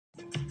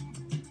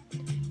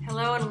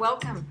Hello and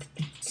welcome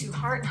to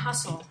Heart and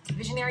Hustle,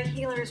 Visionary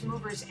Healers,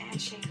 Movers,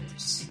 and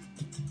Shakers.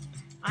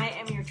 I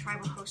am your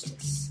tribal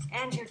hostess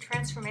and your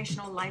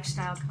transformational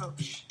lifestyle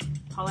coach,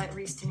 Paulette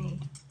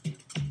Rees-Denis.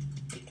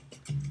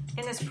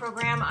 In this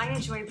program, I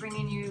enjoy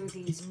bringing you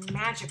these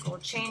magical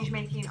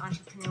change-making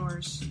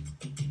entrepreneurs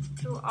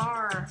who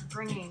are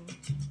bringing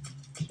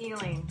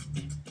healing,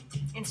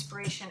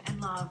 inspiration,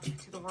 and love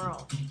to the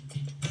world.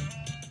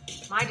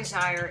 My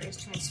desire is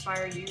to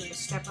inspire you to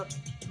step up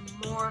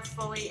more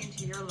fully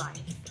into your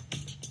life,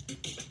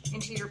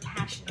 into your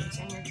passions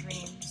and your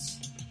dreams,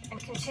 and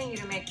continue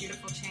to make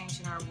beautiful change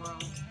in our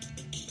world.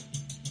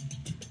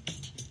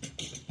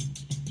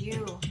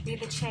 You be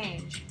the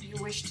change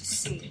you wish to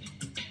see.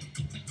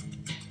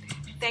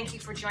 Thank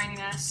you for joining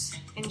us.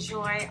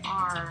 Enjoy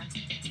our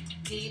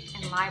deep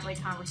and lively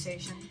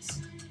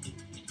conversations.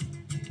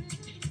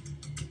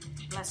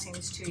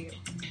 Blessings to you.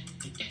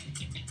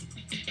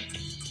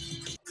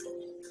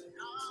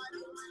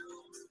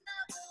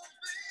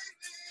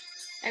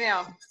 I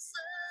know.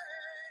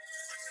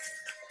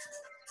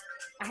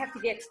 I have to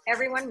get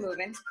everyone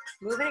moving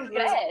and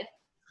good.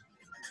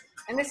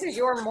 And this is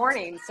your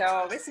morning,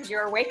 so this is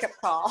your wake-up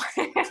call.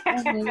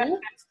 Mm-hmm.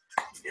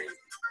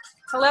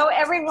 Hello,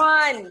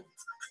 everyone.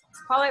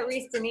 Paulette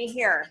Rees-Denis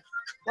here.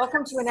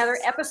 Welcome to another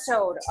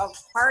episode of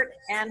Heart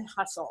and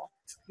Hustle,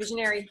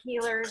 Visionary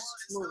Healers,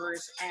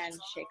 Movers, and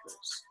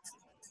Shakers.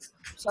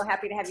 So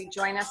happy to have you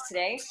join us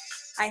today.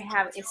 I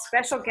have a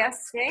special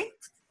guest today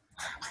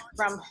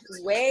from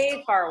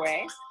way far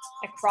away,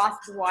 across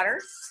the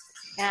water,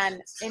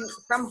 and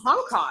from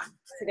Hong Kong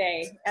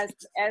today,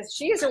 as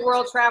she is a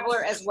world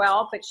traveler as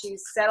well, but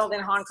she's settled in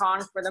Hong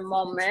Kong for the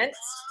moment.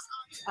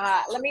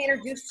 Let me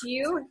introduce to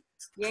you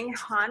Ying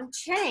Han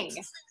Cheng,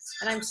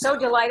 and I'm so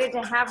delighted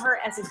to have her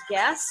as a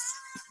guest.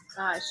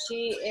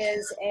 She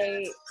is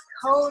a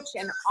coach,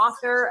 an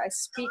author, a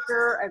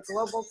speaker, a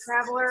global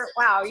traveler.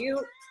 Wow, you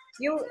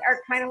are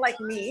kind of like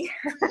me.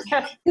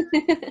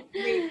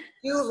 We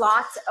do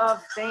lots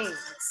of things,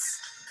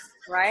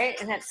 right?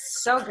 And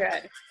that's so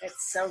good.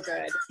 It's so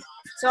good.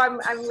 So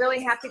I'm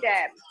really happy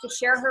to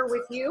share her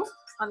with you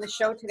on the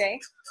show today.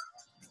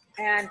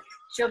 And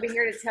she'll be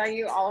here to tell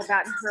you all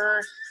about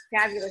her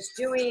fabulous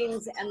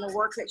doings and the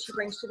work that she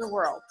brings to the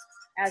world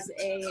as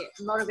a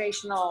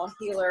motivational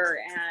healer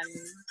and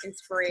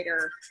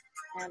inspirator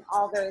and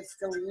all those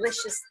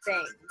delicious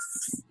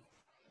things.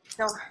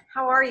 So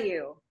how are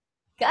you?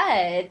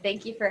 Good.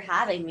 Thank you for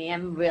having me.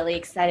 I'm really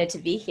excited to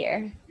be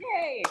here.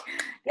 Yay.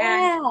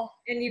 Yeah.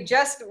 And you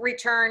just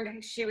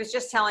returned. She was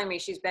just telling me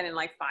she's been in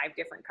like 5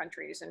 different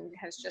countries and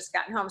has just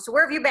gotten home. So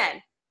where have you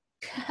been?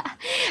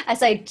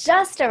 So I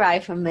just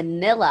arrived from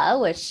Manila,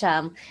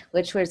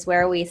 which was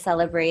where we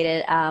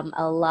celebrated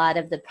a lot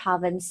of the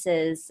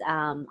province's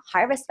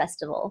harvest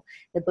festival,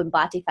 the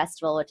Bumbati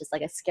festival, which is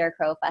like a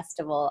scarecrow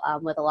festival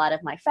with a lot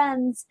of my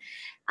friends.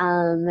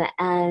 And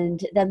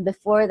then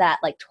before that,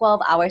 like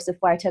 12 hours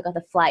before I took off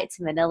the flight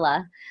to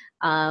Manila,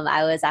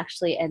 I was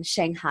actually in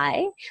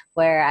Shanghai,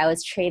 where I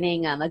was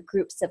training a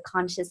groups of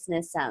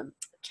consciousness,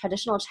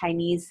 traditional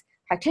Chinese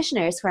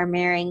practitioners who are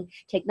marrying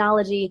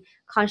technology,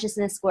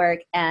 consciousness work,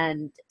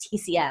 and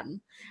TCM.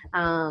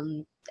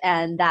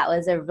 And that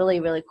was a really,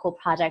 really cool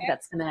project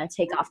that's going to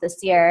take off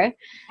this year.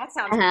 That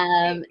sounds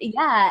great.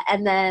 Yeah.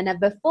 And then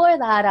before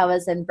that, I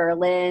was in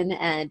Berlin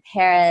and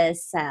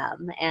Paris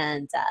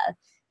and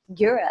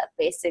Europe,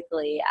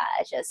 basically,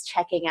 just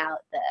checking out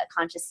the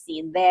conscious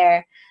scene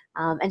there.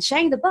 And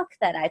sharing the book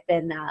that I've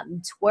been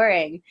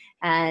touring,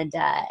 and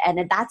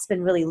that's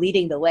been really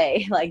leading the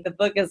way. Like the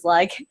book is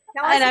like,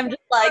 and I'm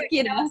just like,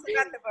 you know, tell us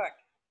about the book.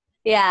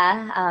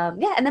 Yeah.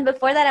 And then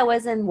before that, I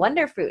was in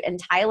Wonderfruit in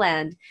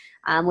Thailand,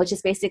 which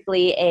is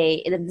basically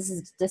this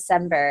is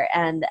December,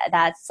 and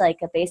that's like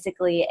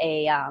basically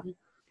a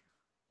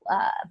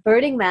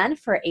Burning Man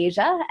for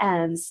Asia.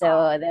 And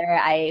so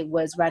there I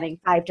was running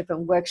 5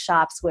 different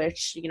workshops,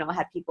 which, you know,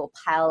 had people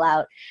pile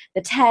out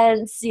the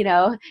tents, you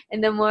know,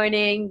 in the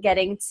morning,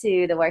 getting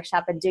to the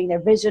workshop and doing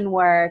their vision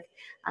work,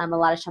 a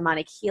lot of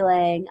shamanic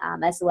healing,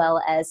 as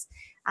well as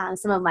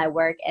some of my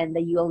work in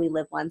the You Only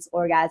Live Once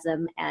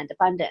orgasm and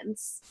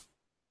abundance.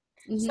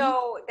 Mm-hmm.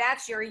 So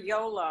that's your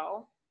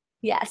YOLO.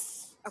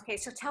 Yes. Okay.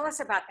 So tell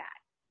us about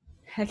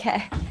that.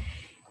 Okay.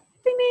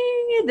 Ding,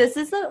 ding. This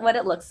is what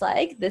it looks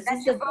like. That's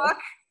is the book.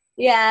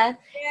 Yeah. Yay.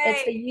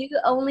 It's the You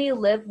Only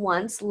Live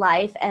Once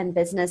life and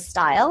business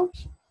style.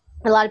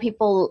 A lot of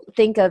people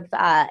think of,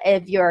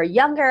 if you're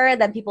younger,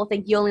 then people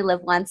think you only live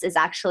once is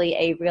actually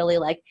a really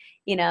like,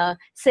 you know,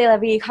 c'est la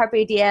vie,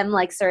 carpe diem,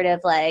 like sort of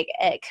like,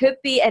 it could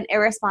be an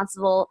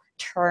irresponsible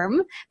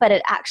term, but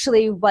it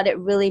actually, what it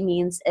really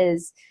means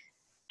is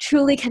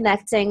truly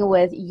connecting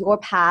with your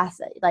path,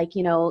 like,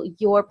 you know,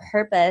 your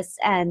purpose,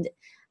 and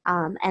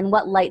and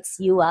what lights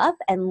you up,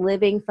 and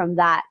living from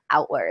that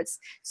outwards.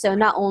 So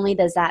not only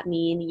does that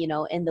mean,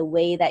 in the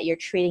way that you're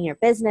treating your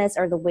business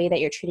or the way that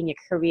you're treating your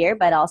career,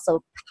 but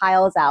also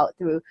piles out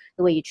through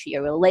the way you treat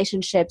your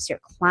relationships, your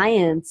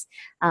clients,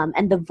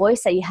 and the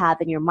voice that you have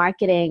in your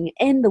marketing,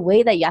 in the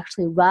way that you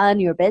actually run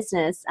your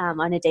business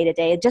on a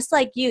day-to-day. Just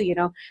like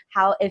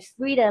how if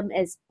freedom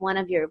is one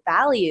of your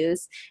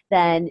values,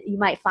 then you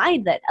might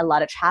find that a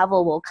lot of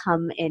travel will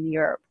come in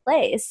your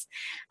place.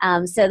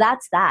 So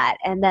that's that.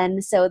 And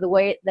then so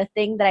the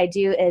thing that I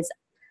do is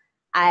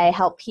I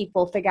help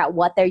people figure out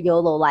what their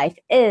YOLO life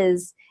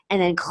is, and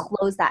then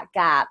close that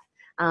gap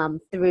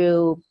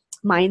through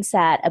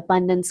mindset,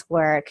 abundance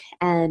work.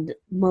 And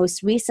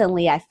most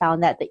recently, I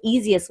found that the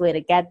easiest way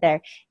to get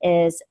there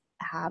is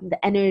the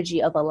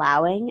energy of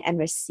allowing and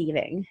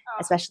receiving,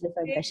 especially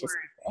for ambitious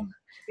people.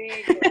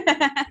 Big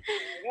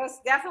words.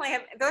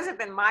 Those have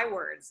been my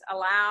words.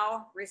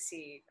 Allow,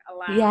 receive,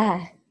 allow. Yeah.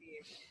 Receive.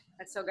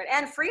 That's so good.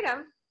 And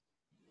freedom.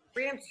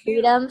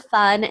 Freedom,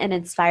 fun, and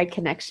inspired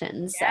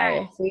connections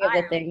are three of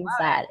the things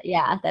that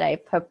I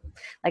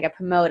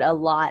promote a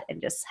lot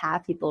and just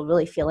have people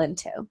really feel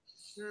into.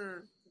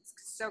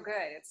 It's so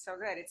good. It's so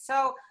good. It's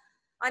so,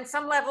 on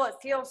some level, it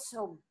feels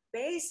so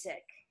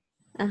basic.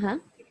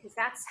 Because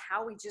that's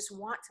how we just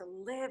want to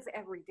live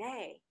every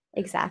day.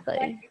 Exactly.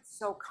 But it's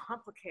so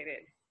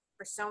complicated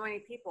for so many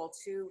people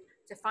to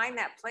find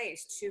that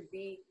place, to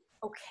be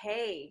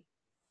okay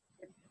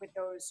with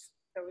those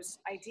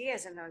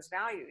ideas and those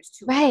values,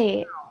 to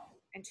right,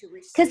 and to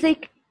receive. Because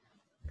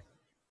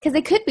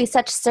they could be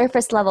such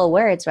surface level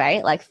words,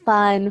 right? Like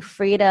fun,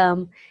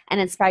 freedom, and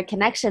inspired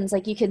connections.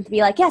 Like you can be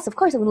like, yes, of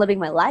course I'm living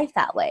my life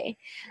that way.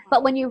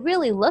 But when you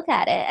really look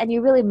at it and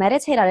you really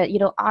meditate on it,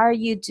 are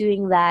you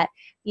doing that?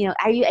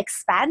 Are you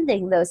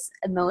expanding those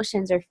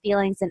emotions or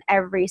feelings in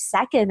every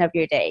second of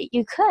your day?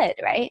 You could,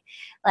 right?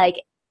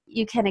 Like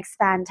you can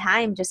expand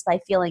time just by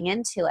feeling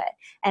into it.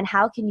 And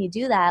how can you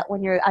do that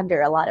when you're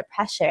under a lot of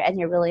pressure and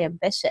you're really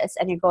ambitious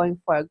and you're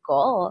going for a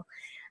goal?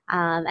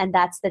 And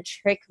that's the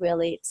trick,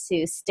 really,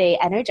 to stay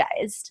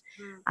energized.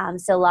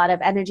 So a lot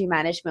of energy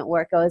management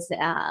work is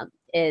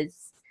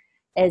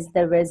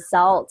the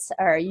result,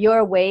 or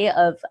your way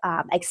of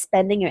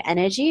expending your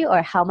energy,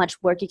 or how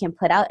much work you can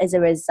put out is a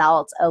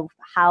result of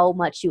how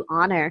much you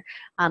honor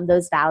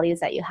those values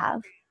that you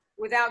have.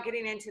 Without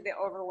getting into the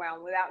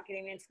overwhelm, without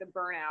getting into the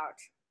burnout.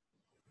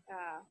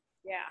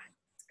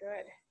 It's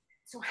good.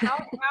 So how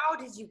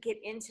did you get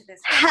into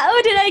this?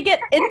 How did I get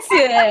into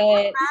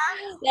it?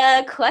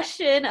 The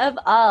question of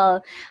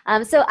all.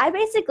 So I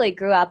basically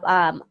grew up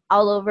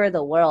all over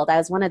the world. I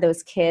was one of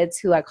those kids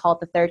who are called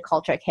the third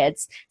culture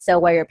kids. So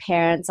where your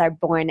parents are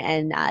born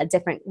in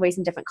raised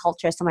in different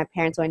cultures. So my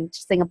parents were in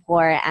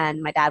Singapore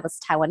and my dad was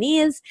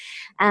Taiwanese.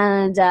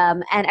 And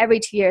every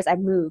 2 years I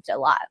moved a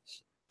lot.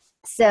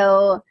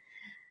 So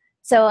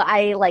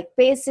I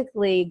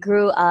basically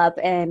grew up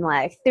in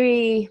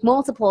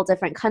multiple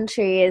different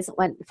countries,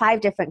 went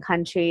 5 different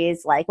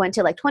countries, went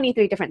to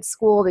 23 different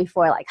schools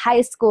before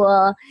high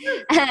school.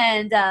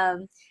 And I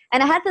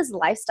had this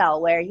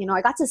lifestyle where,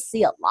 I got to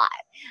see a lot.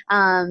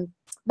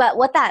 But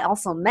what that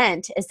also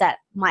meant is that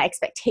my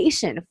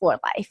expectation for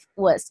life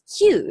was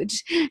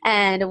huge.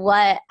 And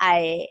what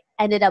I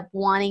ended up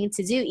wanting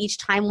to do each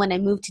time when I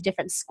moved to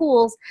different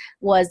schools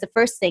was, the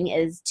first thing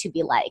is to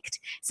be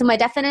liked. So my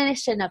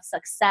definition of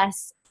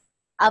success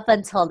up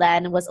until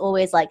then was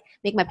always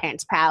make my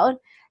parents proud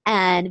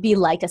and be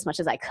liked as much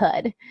as I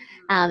could.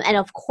 And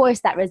of course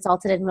that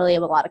resulted in really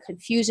a lot of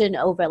confusion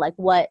over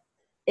what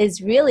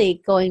is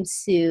really going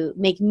to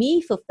make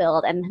me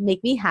fulfilled and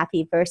make me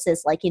happy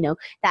versus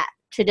that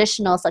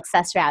traditional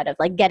success route of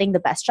getting the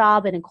best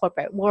job in a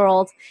corporate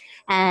world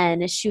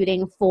and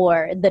shooting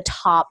for the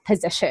top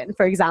position,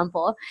 for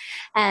example.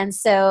 And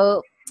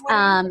so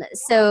that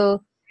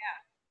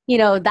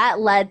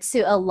led to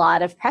a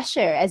lot of pressure,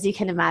 as you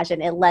can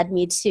imagine. It led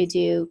me to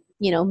do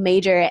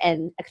major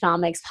in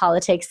economics,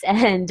 politics,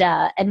 and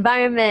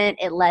environment.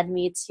 It led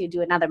me to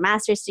do another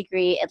master's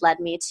degree. It led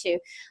me to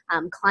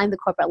climb the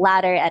corporate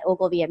ladder at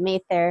Ogilvy and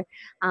Mather,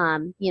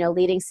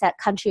 leading 7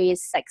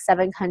 countries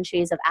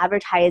of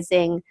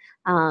advertising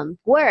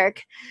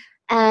work,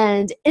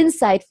 and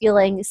inside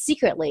feeling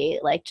secretly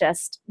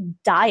just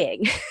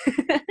dying.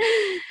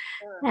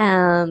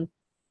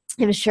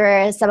 I'm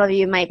sure some of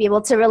you might be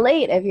able to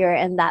relate if you're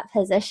in that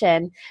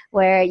position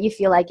where you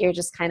feel like you're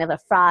just kind of a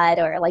fraud,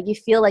 or you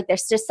feel like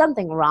there's just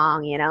something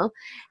wrong,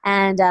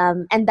 and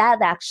that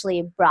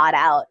actually brought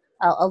out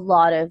a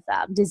lot of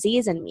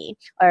disease in me,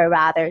 or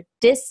rather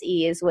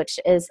dis-ease, which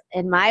is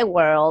in my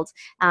world,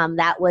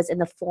 that was in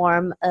the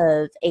form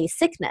of a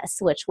sickness,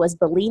 which was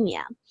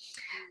bulimia.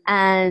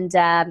 And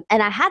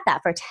I had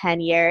that for 10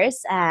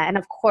 years. And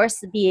of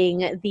course,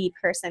 being the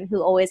person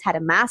who always had a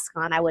mask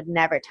on, I would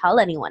never tell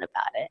anyone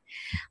about it.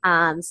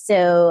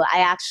 So I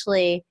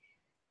actually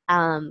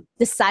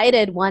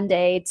decided one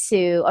day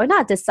or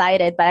not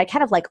decided, but I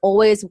kind of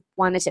always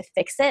wanted to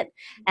fix it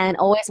and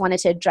always wanted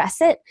to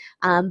address it.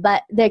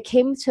 But there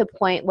came to a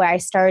point where I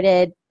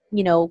started,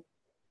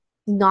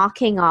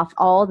 knocking off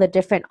all the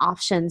different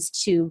options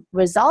to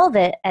resolve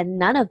it, and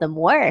none of them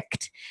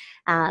worked.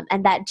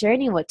 And that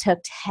journey took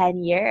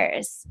 10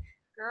 years.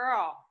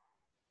 Girl,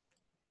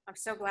 I'm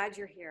so glad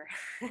you're here.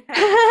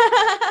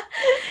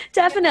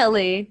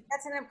 Definitely.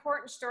 That's an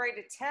important story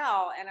to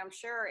tell, and I'm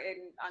sure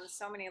on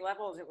so many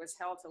levels it was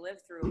hell to live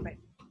through, but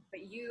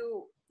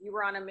you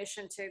were on a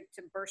mission to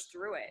burst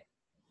through it.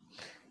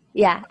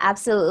 Yeah,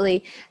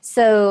 absolutely.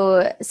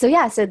 So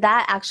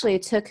that actually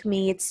took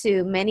me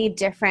to many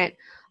different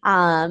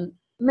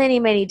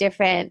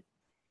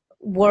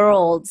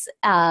worlds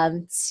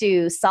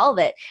to solve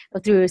it,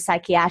 through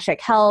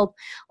psychiatric help,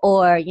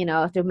 or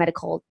through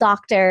medical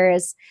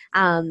doctors,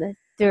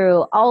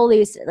 through all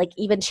these, like,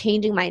 even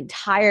changing my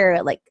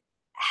entire, like,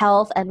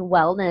 health and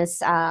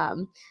wellness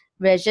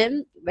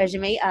regime.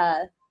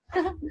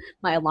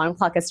 My alarm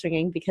clock is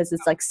ringing because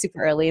it's like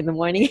super early in the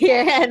morning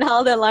here and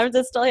all the alarms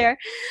are still here.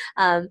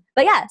 But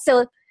yeah,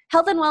 so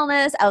health and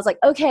wellness, I was like,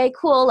 okay,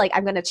 cool. Like,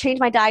 I'm going to change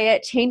my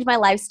diet, change my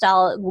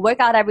lifestyle, work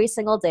out every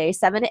single day,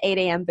 7 to 8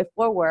 a.m.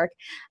 before work.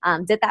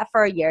 Did that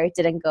for a year. It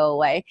didn't go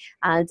away.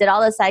 Did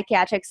all the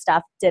psychiatric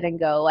stuff. Didn't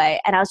go away.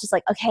 And I was just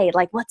like, okay,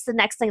 like, what's the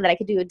next thing that I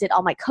could do? Did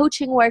all my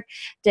coaching work,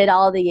 did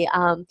all the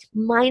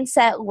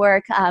mindset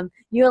work,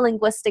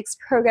 neurolinguistics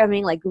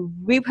programming, like,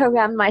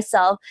 reprogrammed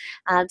myself.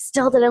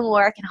 Still didn't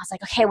work. And I was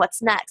like, okay,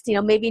 what's next?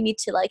 Maybe need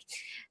to, like,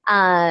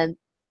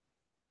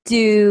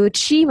 do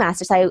Qi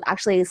masters. I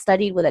actually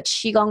studied with a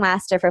Qigong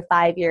master for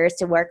 5 years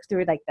to work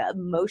through, like, the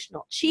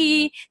emotional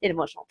Qi, did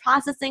emotional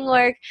processing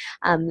work,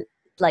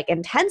 like,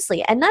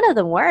 intensely. And none of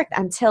them worked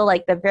until,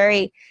 like, the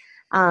very,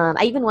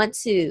 I even went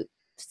to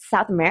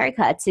South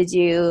America to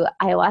do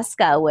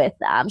ayahuasca with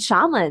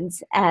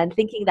shamans, and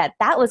thinking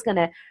that was going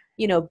to,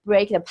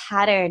 break the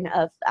pattern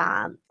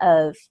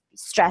of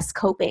stress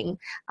coping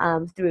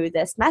through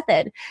this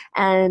method.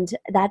 And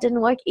that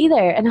didn't work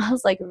either. And I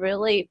was, like,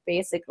 really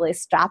basically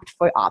strapped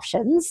for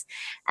options.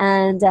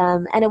 And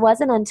it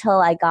wasn't until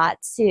I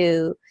got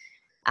to,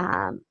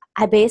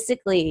 I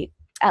basically,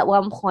 at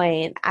one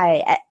point,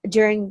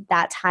 during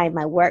that time,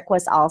 my work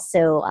was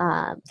also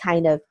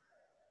kind of,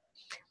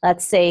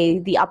 let's say,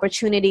 the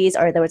opportunities,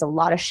 or there was a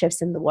lot of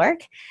shifts in the work.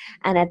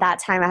 And at that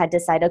time I had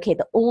decided, okay,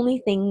 the only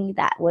thing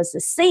that was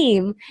the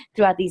same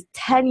throughout these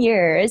 10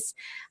 years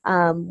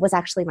was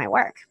actually my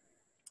work.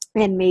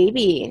 And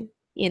maybe,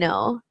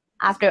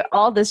 after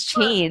all this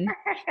change,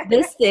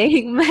 this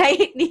thing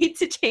might need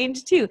to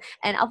change too.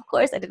 And of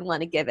course I didn't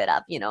want to give it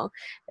up, the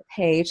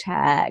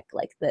paycheck,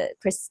 like the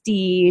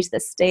prestige, the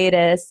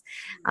status.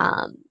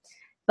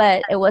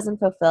 But it wasn't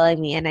fulfilling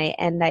me.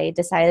 And I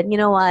decided, you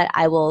know what,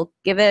 I will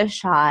give it a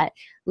shot,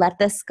 let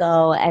this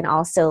go, and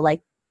also,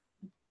 like,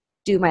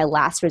 do my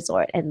last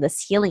resort in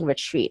this healing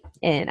retreat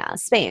in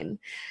Spain.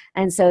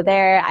 And so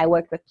there I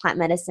worked with plant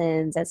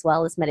medicines as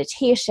well as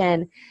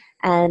meditation.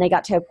 And I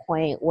got to a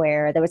point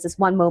where there was this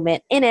one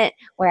moment in it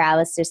where I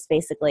was just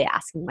basically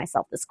asking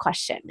myself this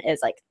question. It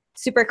was, like,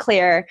 super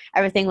clear.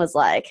 Everything was,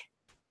 like,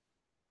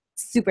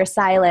 super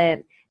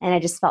silent. And I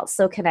just felt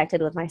so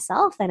connected with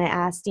myself. And I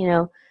asked,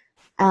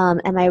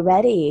 am I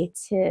ready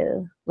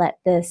to let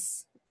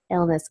this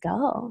illness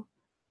go?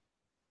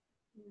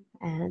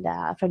 And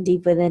from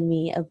deep within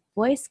me, a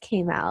voice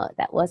came out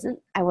I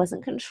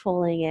wasn't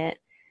controlling it.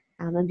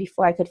 And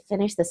before I could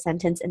finish the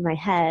sentence in my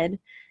head,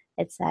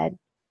 it said,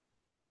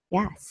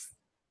 yes.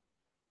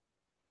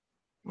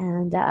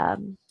 And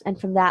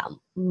from that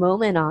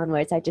moment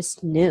onwards, I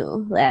just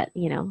knew that,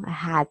 I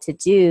had to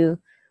do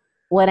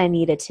what I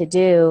needed to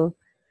do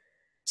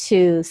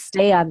to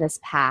stay on this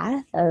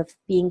path of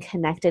being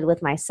connected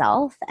with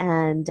myself,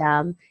 and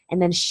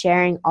then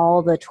sharing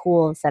all the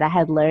tools that I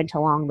had learned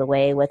along the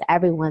way with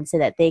everyone, so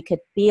that they could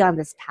be on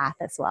this path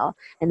as well.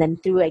 And then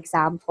through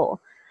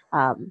example,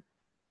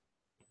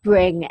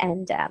 bring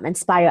and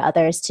inspire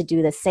others to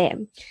do the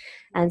same.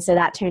 And so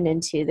that turned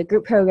into the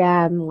group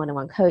program,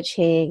 one-on-one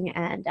coaching,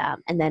 and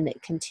then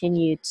it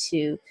continued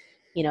to,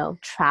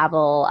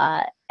 travel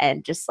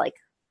and just, like,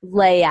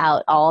 lay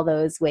out all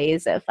those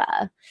ways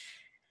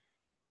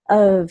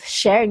of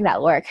sharing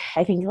that work.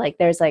 I think, like,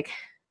 there's, like,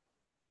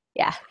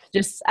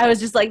 I was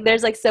just like,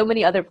 there's, like, so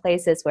many other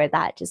places where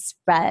that just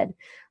spread.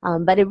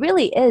 But it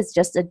really is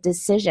just a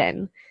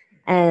decision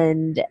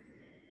and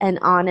an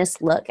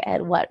honest look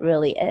at what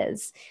really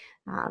is.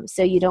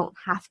 So you don't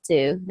have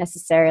to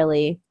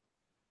necessarily,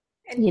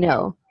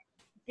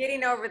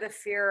 getting over the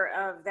fear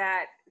of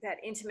that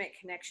intimate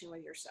connection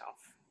with yourself.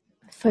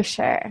 For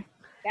sure.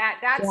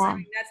 That's I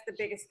mean, that's the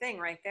biggest thing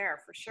right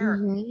there, for sure.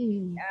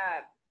 Mm-hmm.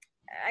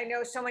 I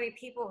know so many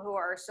people who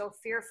are so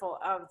fearful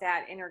of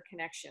that inner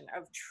connection,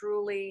 of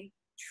truly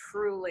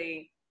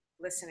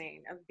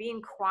listening, of being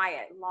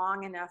quiet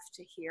long enough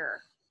to hear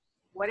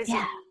what is it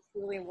you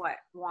truly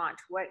want,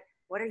 what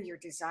are your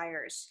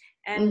desires,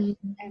 and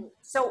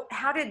so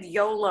how did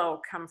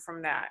YOLO come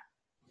from that?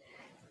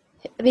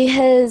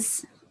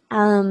 Because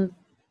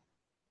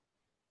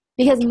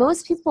Because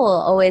most people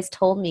always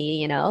told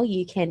me, you know,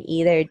 you can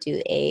either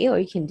do A or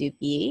you can do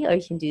B or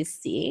you can do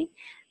C.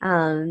 There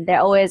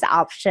are always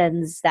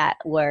options that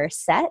were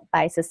set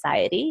by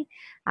society.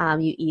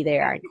 You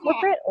either are in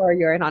corporate or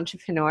you're an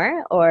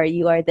entrepreneur or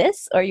you are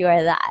this or you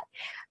are that,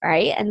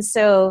 right? And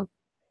so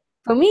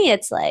for me,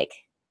 it's like,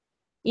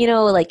 you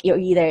know, like you're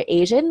either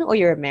Asian or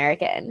you're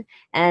American.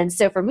 And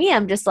so for me,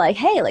 I'm just like,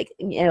 hey, like,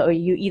 you know, are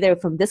you either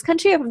from this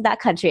country or from that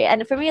country?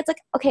 And for me, it's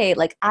like, okay,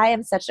 like I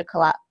am such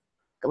a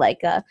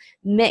like a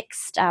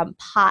mixed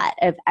pot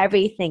of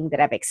everything that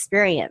I've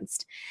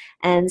experienced.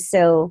 And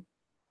so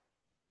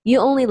you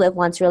only live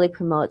once really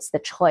promotes the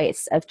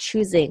choice of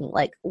choosing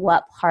like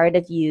what part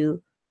of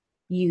you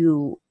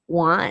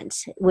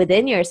want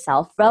within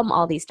yourself from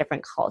all these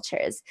different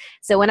cultures.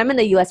 So when I'm in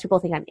the US, people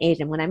think I'm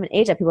Asian. When I'm in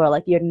Asia, people are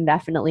like, you're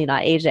definitely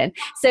not Asian.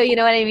 So you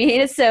know what I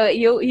mean? So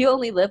you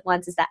only live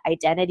once is that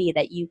identity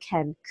that you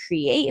can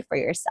create for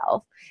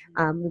yourself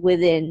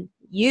within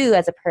you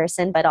as a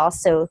person, but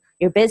also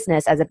your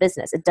business as a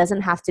business. It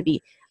doesn't have to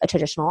be a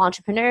traditional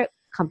entrepreneur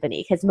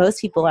company because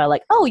most people are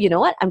like, oh, you know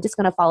what? I'm just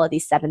going to follow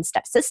these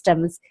 7-step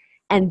systems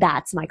and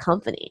that's my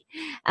company.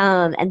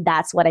 And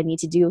that's what I need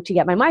to do to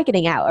get my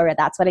marketing out, or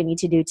that's what I need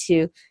to do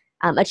to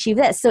achieve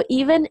this. So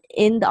even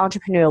in the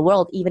entrepreneurial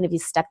world, even if you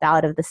stepped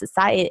out of the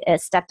society,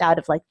 stepped out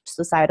of like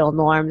societal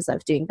norms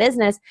of doing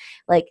business,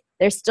 like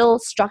there's still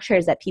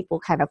structures that people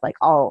kind of like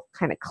all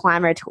kind of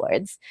clamor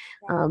towards.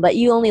 But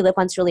you only live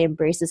once really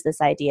embraces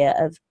this idea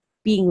of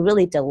being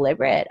really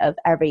deliberate of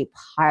every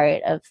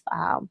part of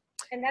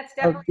and that's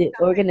of definitely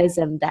the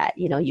organism that,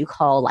 you know, you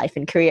call life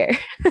and career.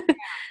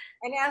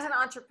 And as an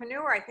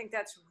entrepreneur, I think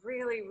that's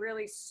really,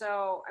 really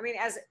so, I mean,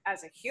 as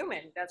a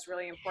human, that's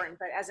really important,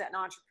 but as an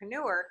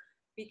entrepreneur,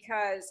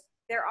 because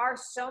there are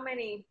so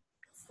many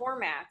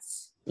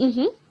formats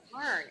to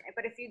learn,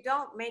 but if you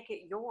don't make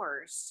it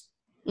yours,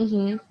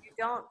 you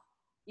know,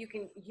 you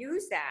can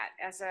use that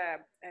as a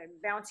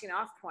bouncing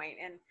off point.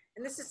 And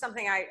this is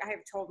something I have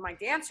told my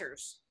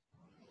dancers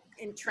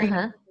in training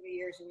for the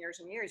years and years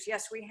and years.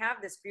 Yes, we have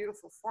this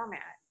beautiful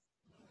format,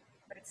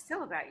 but it's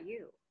still about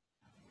you.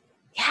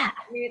 Yeah.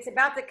 I mean, it's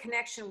about the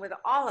connection with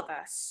all of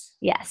us.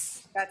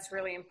 Yes. That's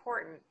really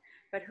important.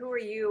 But who are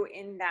you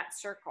in that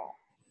circle?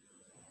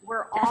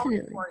 We're all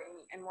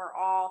important, and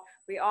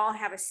we all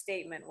have a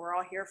statement. We're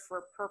all here for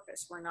a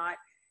purpose. We're not,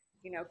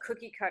 you know,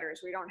 cookie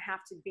cutters. We don't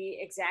have to be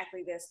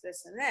exactly this,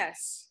 this, and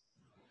this.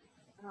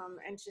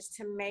 And just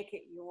to make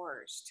it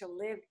yours, to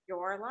live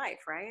your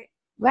life, right?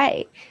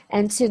 Right.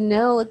 And to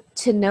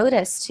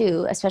notice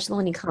too, especially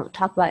when you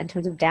talk about in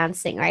terms of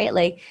dancing, right?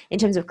 Like in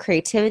terms of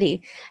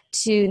creativity,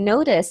 to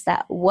notice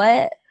that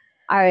what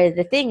are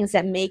the things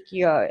that make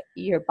your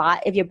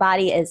body, if your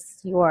body is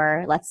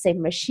your, let's say,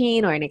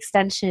 machine or an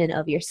extension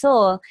of your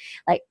soul,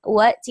 like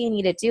what do you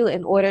need to do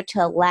in order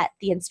to let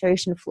the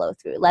inspiration flow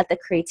through, let the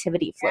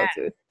creativity flow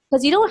through?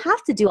 Because you don't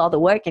have to do all the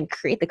work and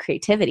create the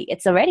creativity.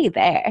 It's already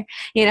there.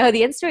 You know,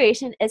 the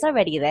inspiration is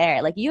already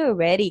there. Like you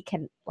already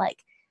can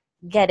like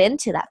get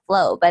into that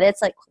flow, but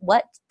it's like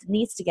what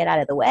needs to get out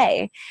of the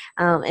way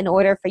in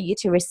order for you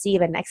to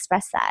receive and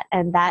express that.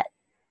 And that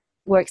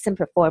works in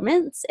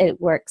performance, it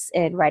works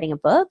in writing a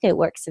book, it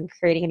works in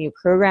creating a new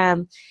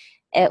program,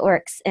 it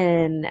works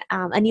in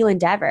a new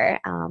endeavor,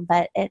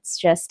 but it's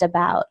just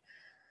about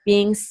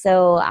being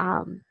so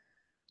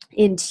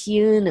in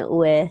tune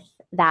with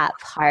that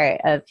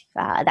part of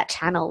that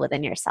channel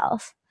within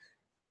yourself.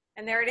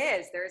 And there it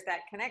is, there's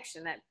that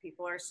connection that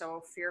people are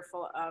so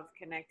fearful of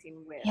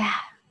connecting with. Yeah,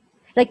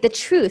 like the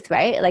truth,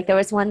 right? Like there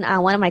was one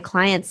of my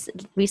clients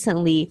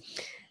recently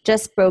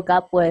just broke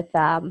up with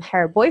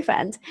her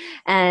boyfriend,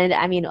 and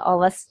I mean,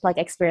 all of us like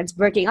experienced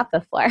breaking up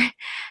before.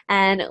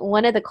 And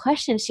one of the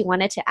questions she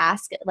wanted to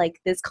ask,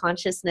 like this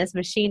consciousness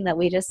machine that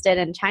we just did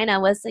in China,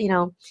 was, you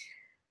know,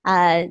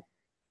 do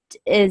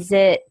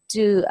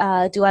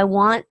I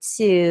want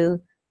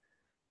to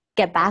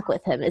get back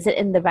with him? Is it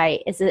in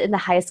the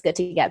highest good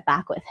to get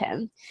back with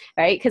him,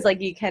 right? Because like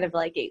you kind of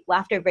like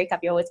after a breakup,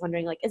 you're always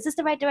wondering like, is this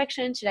the right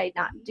direction? Should I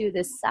not do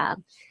this?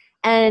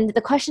 And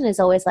the question is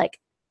always like,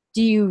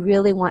 do you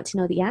really want to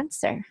know the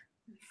answer?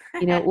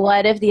 You know,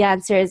 what if the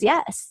answer is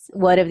yes?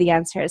 What if the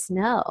answer is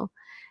no?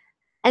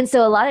 And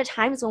so a lot of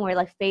times when we're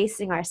like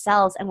facing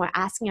ourselves and we're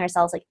asking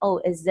ourselves like, oh,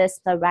 is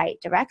this the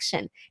right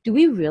direction? Do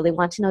we really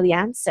want to know the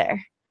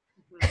answer?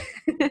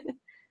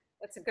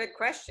 That's a good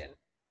question.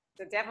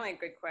 It's definitely a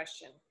good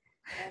question.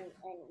 And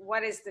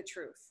what is the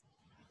truth?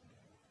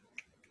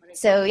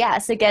 So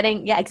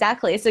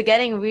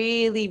getting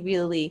really,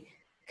 really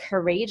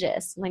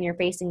courageous when you're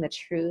facing the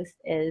truth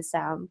is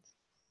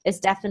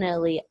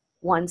definitely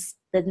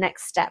the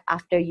next step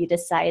after you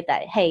decide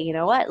that, hey, you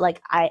know what,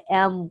 like I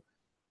am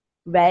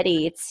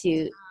ready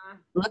to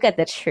look at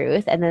the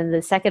truth. And then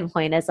the second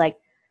point is like,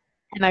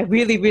 am I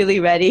really, really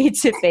ready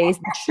to face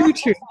the true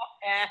truth?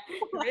 Yeah,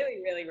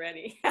 really, really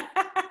ready.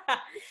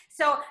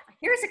 So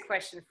here's a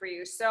question for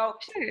you. So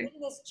in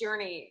this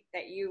journey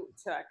that you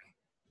took,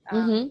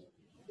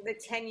 the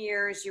 10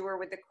 years you were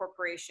with the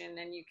corporation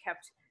and you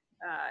kept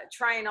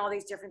trying all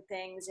these different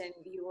things, and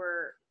you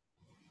were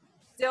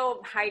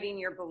still hiding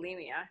your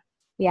bulimia.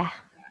 Yeah.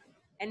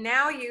 And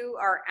now you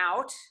are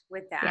out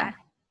with that.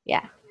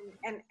 Yeah.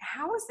 And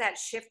how was that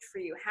shift for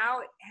you?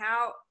 How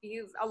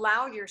you've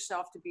allowed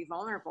yourself to be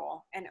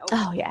vulnerable and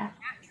open to that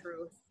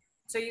truth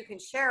so you can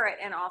share it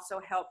and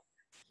also help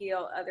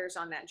heal others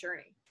on that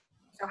journey.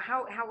 So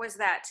how was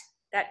that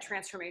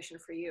transformation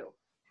for you?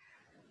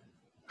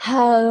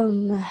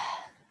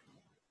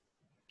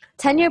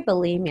 10-year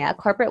bulimia.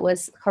 Corporate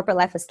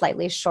life was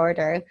slightly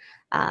shorter.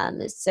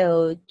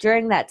 So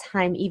during that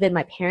time, even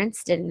my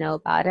parents didn't know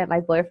about it.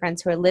 My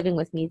boyfriends who were living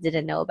with me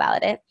didn't know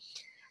about it.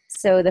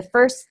 So there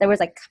was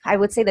like, I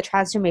would say the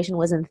transformation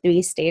was in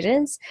 3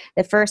 stages.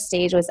 The first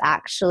stage was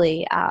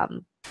actually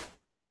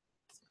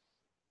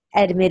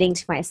admitting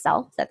to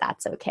myself that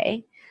that's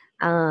okay.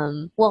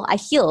 Well, I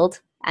healed,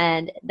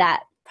 and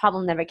that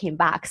problem never came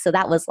back. So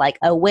that was like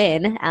a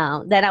win.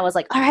 Then I was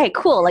like, all right,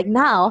 cool. Like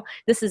now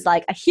this is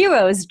like a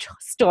hero's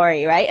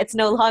story, right? It's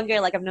no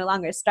longer like I'm no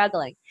longer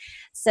struggling.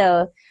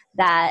 So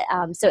that,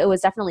 so it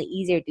was definitely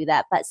easier to do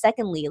that. But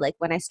secondly, like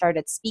when I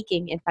started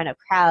speaking in front of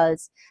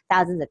crowds,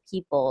 thousands of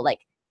people, like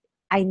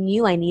I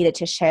knew I needed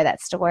to share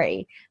that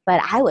story,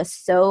 but I was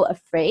so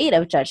afraid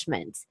of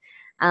judgment.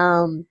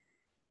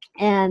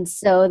 And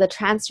so the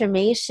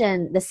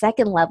transformation, the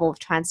second level of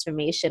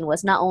transformation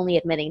was not only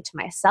admitting to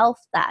myself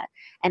that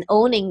and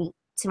owning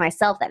to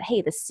myself that,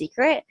 hey, the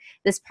secret,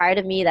 this part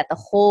of me that the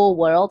whole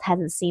world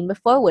hasn't seen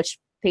before, which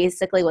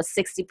basically was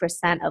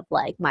 60% of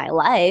like my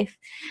life.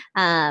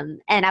 And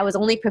I was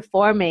only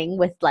performing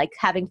with like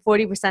having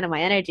 40% of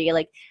my energy,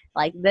 like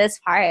this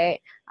part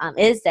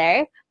is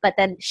there, but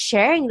then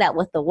sharing that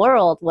with the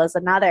world was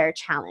another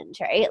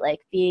challenge, right? Like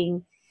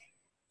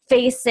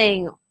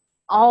facing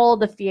all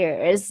the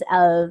fears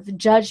of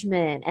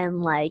judgment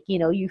and like, you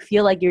know, you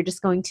feel like you're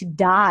just going to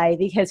die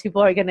because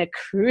people are going to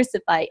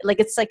crucify. Like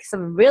it's like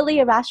some really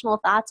irrational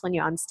thoughts when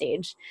you're on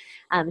stage,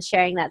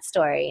 sharing that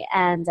story.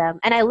 And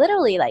I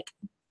literally like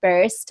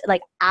burst,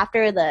 like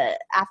after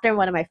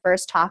one of my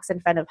first talks in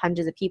front of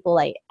hundreds of people,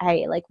 I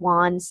like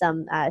won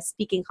some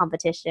speaking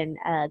competition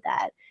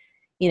that,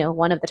 you know,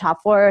 one of the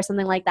top 4 or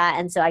something like that.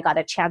 And so I got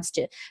a chance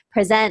to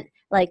present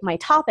like my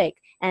topic.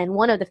 And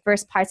one of the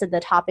first parts of the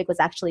topic was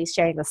actually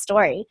sharing the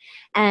story.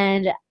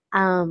 And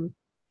with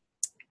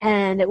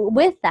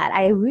that,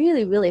 I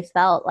really, really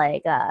felt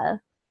like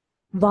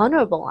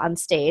vulnerable on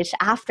stage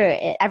after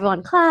it.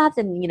 Everyone clapped,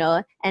 and you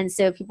know, and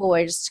so people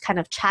were just kind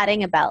of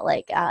chatting about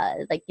like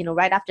you know,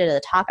 right after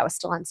the talk I was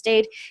still on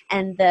stage,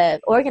 and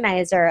the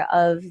organizer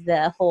of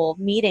the whole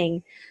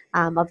meeting,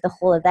 of the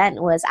whole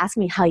event, was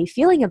asking me, how are you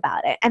feeling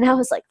about it? And I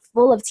was like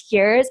full of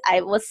tears.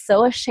 I was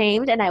so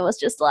ashamed, and I was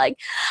just like,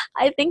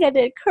 I think I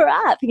did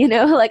crap, you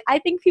know, like I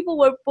think people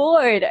were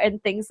bored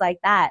and things like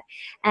that.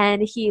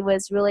 And he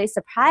was really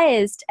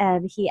surprised,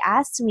 and he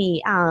asked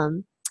me,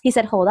 he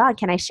said, hold on,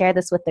 can I share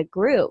this with the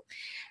group?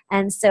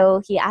 And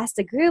so he asked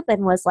the group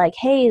and was like,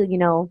 hey, you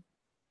know,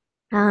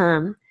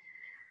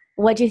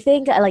 what do you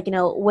think? Like, you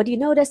know, what do you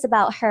notice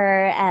about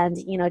her? And,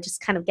 you know,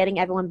 just kind of getting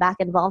everyone back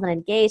involved and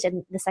engaged.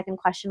 And the second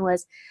question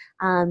was,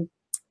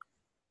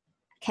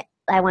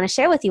 I want to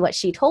share with you what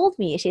she told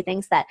me. She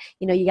thinks that,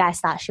 you know, you guys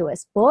thought she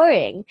was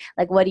boring.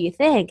 Like, what do you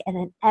think? And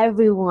then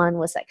everyone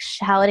was like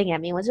shouting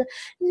at me, was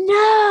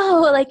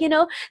no, like, you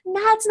know,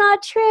 that's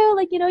not true.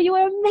 Like, you know, you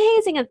were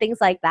amazing and things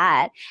like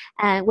that.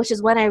 And which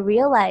is when I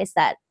realized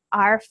that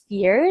our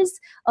fears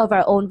of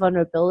our own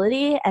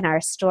vulnerability and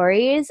our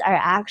stories are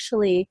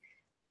actually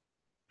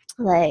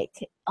like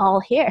all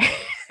here.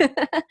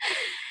 Well,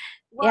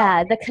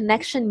 yeah, the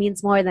connection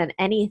means more than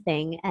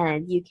anything,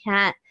 and you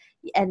can't,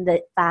 and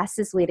the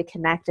fastest way to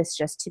connect is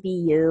just to be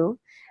you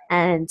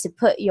and to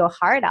put your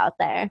heart out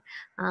there.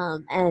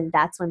 And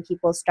that's when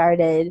people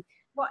started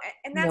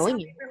and that's knowing how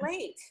they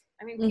relate.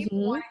 I mean,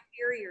 people want to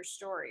hear your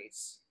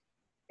stories.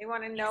 They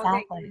want to know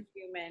that you're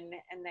human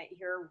and that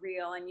you're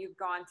real and you've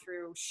gone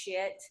through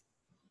shit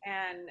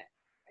and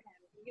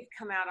you've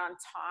come out on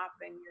top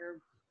and you're,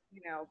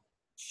 you know,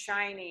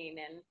 shining,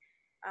 and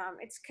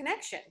it's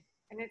connection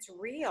and it's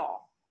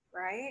real,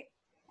 right?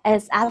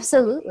 It's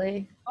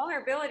absolutely.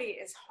 Vulnerability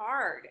is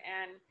hard,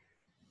 and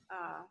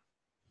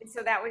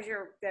so that was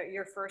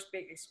your first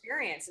big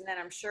experience, and then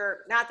I'm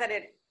sure, not that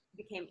it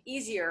became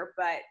easier,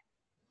 but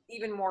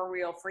even more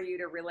real for you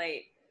to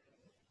relate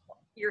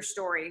your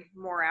story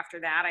more after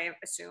that, I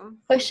assume.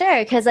 For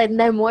sure, because like,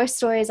 there are more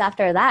stories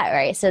after that,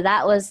 right? So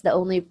that was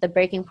the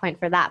breaking point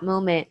for that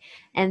moment.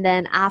 And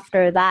then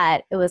after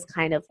that, it was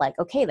kind of like,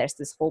 okay, there's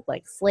this whole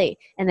blank slate.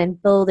 And then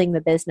building the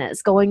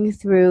business, going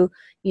through,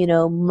 you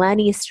know,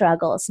 money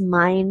struggles,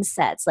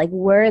 mindsets, like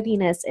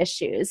worthiness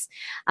issues,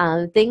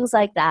 things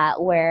like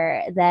that,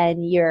 where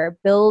then you're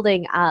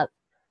building up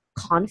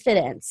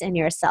confidence in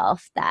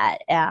yourself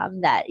that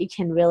that you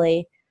can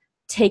really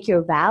take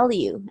your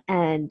value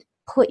and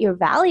put your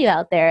value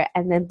out there,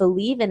 and then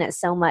believe in it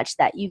so much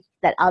that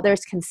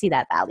others can see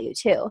that value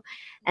too.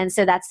 And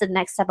so that's the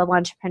next step of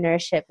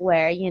entrepreneurship,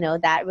 where, you know,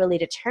 that really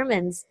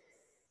determines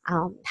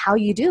how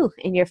you do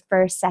in your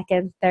first,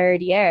 second,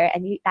 third year.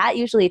 And that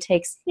usually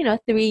takes,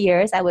 3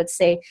 years, I would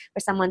say, for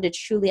someone to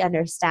truly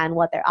understand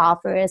what their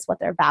offer is, what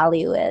their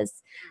value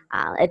is.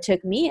 It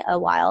took me a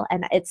while,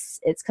 and it's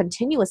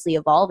continuously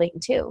evolving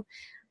too,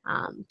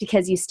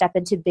 because you step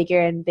into bigger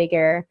and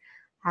bigger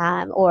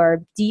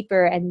or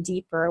deeper and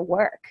deeper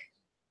work.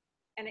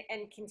 And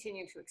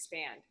continue to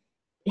expand.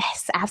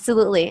 Yes,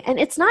 absolutely. And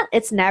it's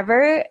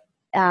never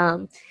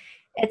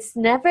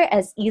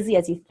as easy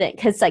as you think,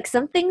 because like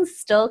some things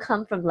still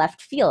come from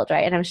left field,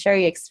 right? And I'm sure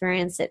you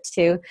experience it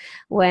too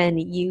when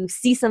you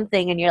see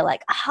something and you're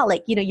like,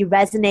 you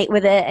resonate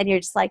with it and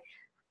you're just like,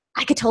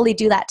 I could totally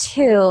do that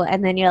too.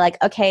 And then you're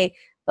like, okay,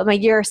 but my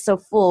year is so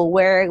full,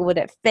 where would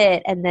it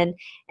fit? And then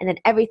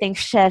everything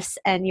shifts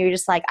and you're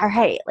just like, all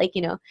right,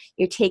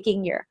 you're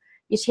taking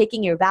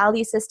your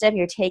value system,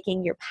 you're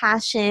taking your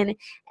passion,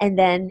 and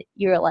then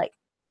you're like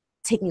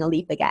taking a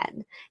leap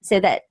again. So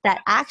that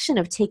action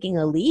of taking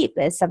a leap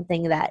is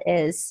something that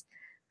is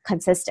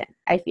consistent,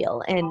 I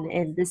feel,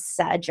 in this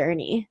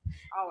journey.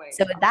 Always.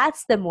 So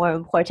that's the more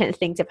important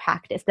thing to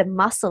practice, the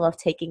muscle of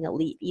taking a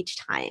leap each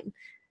time.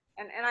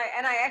 And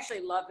I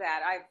actually love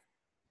that.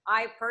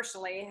 I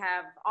personally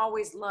have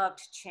always loved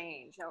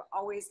change. I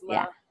always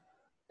loved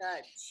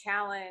the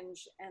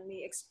challenge and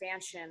the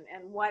expansion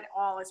and what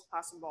all is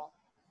possible.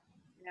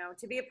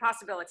 To be a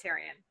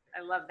possibilitarian.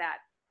 I love that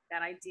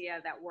idea,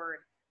 that word.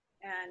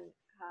 And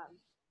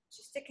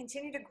just to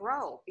continue to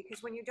grow,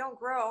 because when you don't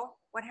grow,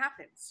 what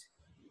happens?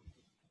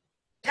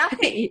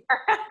 Nothing.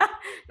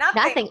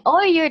 Nothing.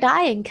 Or you're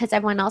dying because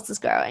everyone else is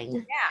growing.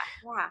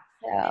 Yeah.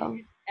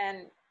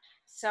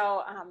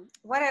 So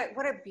what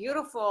a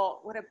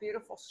beautiful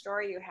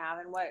story you have,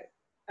 and what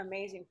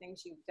amazing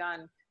things you've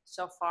done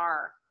so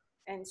far.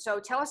 And so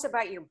tell us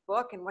about your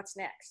book and what's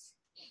next.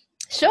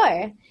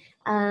 Sure.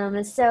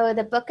 So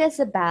the book is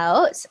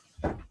about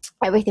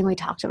everything we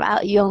talked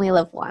about. You only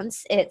live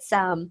once. It's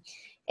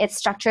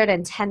structured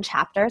in 10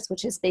 chapters,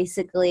 which is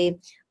basically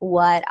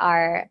what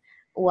our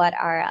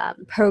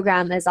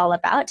program is all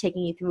about,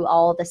 taking you through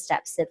all the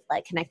steps of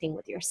like connecting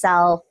with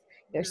yourself,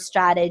 your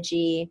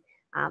strategy,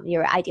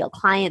 your ideal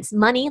clients,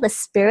 money, the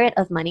spirit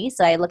of money.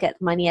 So I look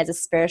at money as a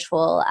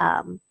spiritual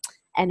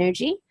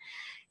energy,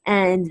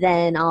 and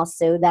then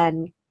also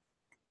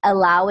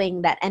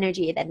allowing that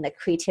energy and the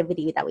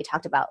creativity that we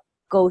talked about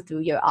go through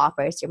your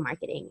offers, your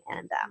marketing,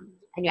 and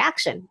your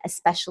action,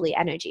 especially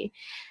energy.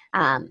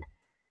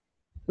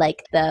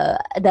 Like the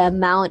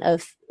amount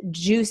of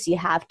juice you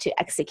have to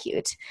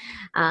execute.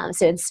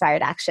 So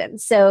inspired action.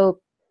 So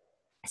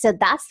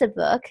that's the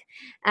book.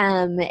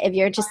 If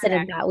you're interested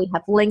in that, we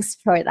have links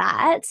for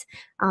that.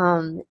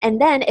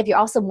 And then if you're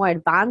also more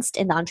advanced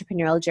in the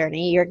entrepreneurial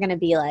journey, you're going to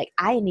be like,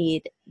 I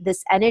need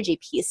this energy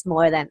piece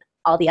more than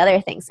all the other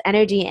things,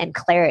 energy and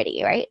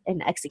clarity, right?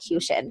 And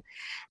execution.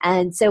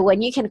 And so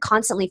when you can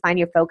constantly find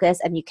your focus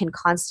and you can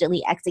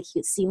constantly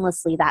execute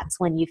seamlessly, that's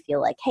when you feel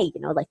like, hey,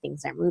 like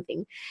things are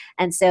moving.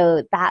 And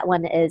so that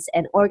one is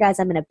an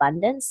orgasm in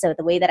abundance. So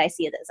the way that I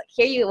see it is like,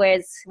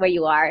 where's where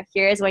you are,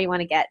 here's where you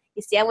want to get.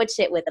 You sandwich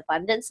it with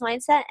abundance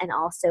mindset, and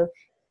also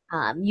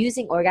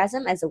using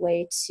orgasm as a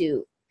way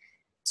to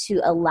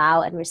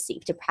allow and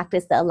receive, to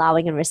practice the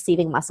allowing and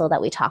receiving muscle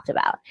that we talked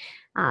about.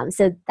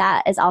 So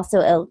that is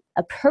also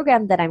a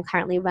program that I'm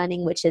currently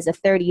running, which is a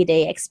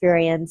 30-day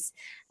experience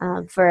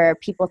for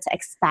people to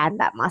expand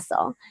that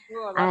muscle.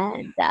 Ooh,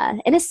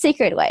 and in a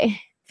sacred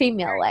way,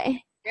 female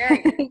way.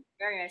 Very nice.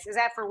 Very nice. Is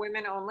that for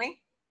women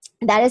only?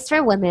 That is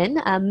for women.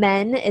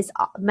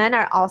 Men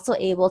are also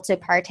able to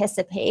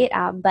participate,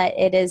 but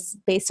it is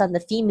based on the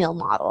female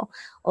model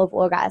of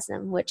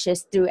orgasm, which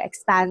is through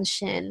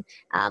expansion,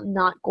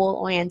 not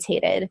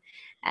goal-orientated.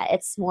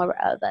 It's more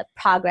of a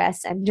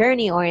progress and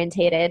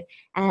journey-orientated,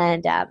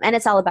 and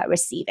it's all about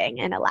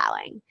receiving and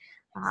allowing.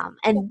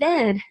 And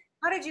then,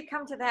 how did you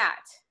come to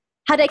that?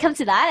 How did I come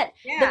to that?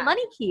 Yeah. The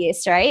money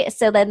piece, right?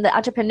 So then the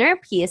entrepreneur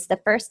piece, the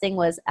first thing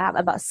was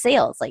about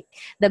sales. Like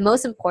the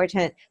most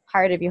important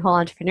part of your whole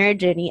entrepreneur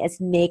journey is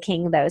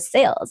making those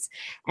sales.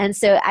 And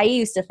so I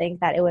used to think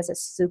that it was a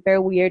super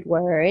weird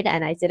word,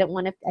 and I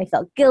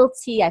felt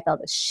guilty. I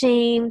felt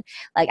ashamed.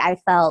 Like I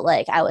felt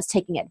like I was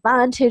taking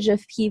advantage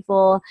of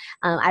people.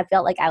 I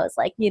felt like I was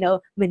like,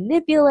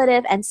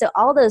 manipulative. And so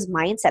all those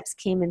mindsets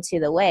came into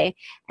the way.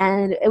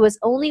 And it was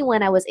only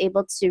when I was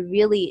able to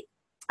really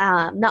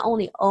not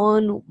only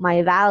own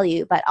my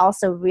value, but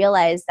also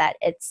realize that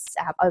it's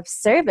of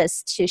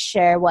service to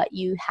share what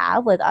you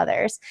have with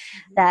others,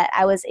 that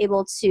I was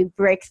able to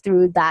break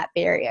through that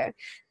barrier.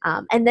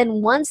 And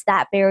then once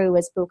that barrier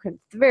was broken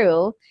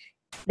through,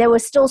 there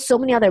was still so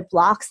many other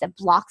blocks that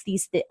blocked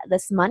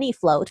this money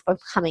flow from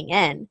coming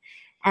in.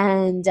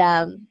 And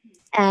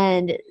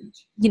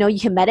you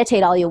can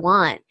meditate all you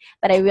want,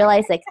 but I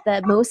realized like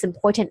the most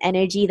important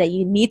energy that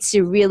you need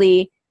to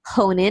really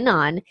hone in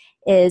on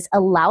is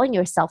allowing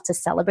yourself to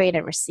celebrate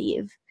and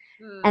receive.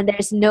 And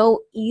there's no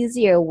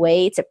easier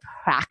way to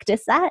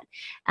practice that.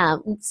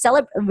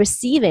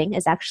 Receiving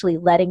is actually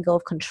letting go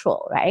of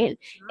control, right?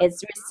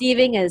 It's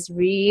receiving is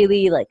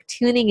really like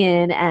tuning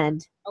in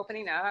and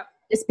opening up.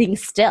 just being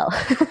still.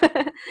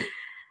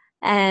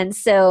 And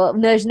so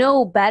there's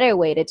no better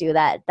way to do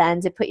that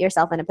than to put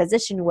yourself in a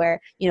position where,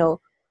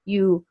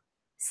 you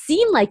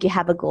seem like you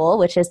have a goal,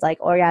 which is like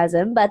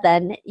orgasm, but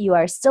then you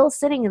are still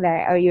sitting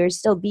there, or you're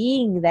still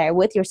being there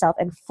with yourself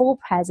in full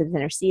presence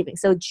and receiving.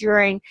 So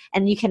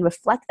and you can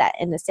reflect that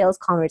in the sales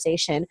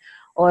conversation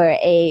or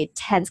a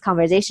tense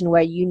conversation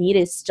where you need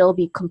to still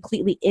be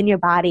completely in your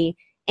body,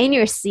 in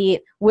your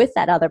seat with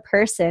that other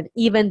person,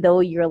 even though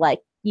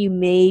you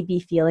may be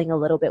feeling a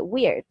little bit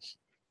weird.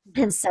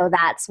 And so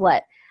that's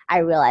what I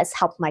realized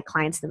helped my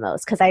clients the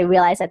most, because I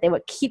realized that they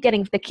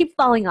keep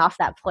falling off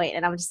that point.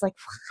 And I'm just like,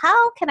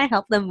 how can I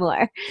help them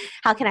more?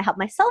 How can I help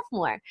myself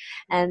more?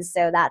 And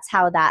so that's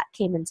how that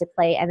came into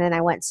play. And then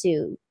I went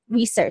to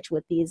research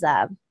with these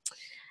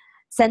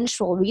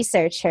sensual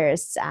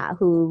researchers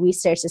who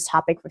researched this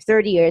topic for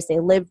 30 years. They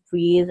live,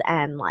 breathe,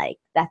 and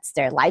that's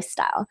their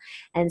lifestyle.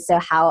 And so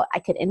how I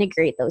could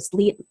integrate those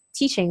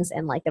teachings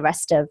in the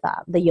rest of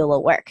the YOLO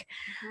work.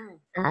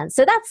 Mm-hmm.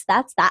 So that's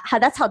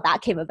how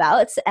that came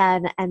about.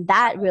 And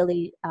that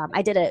really,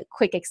 I did a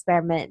quick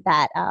experiment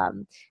that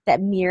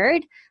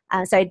mirrored.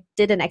 So I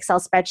did an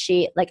Excel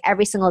spreadsheet,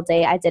 every single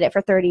day. I did it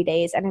for 30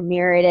 days and I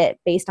mirrored it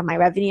based on my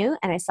revenue.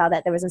 And I saw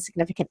that there was a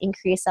significant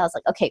increase. So I was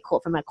like, okay, cool.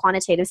 From a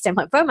quantitative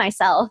standpoint for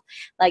myself,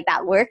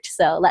 that worked.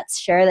 So let's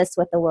share this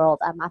with the world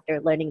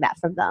after learning that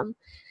from them.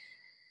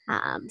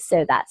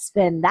 So that's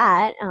been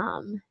that.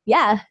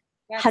 Yeah.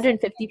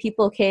 150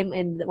 people came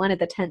in one of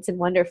the tents in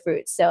Wonder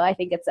Fruit. So I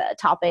think it's a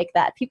topic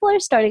that people are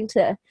starting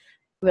to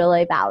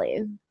really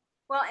value.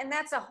 Well, and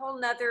that's a whole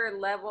nother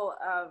level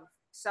of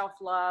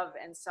self-love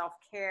and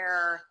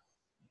self-care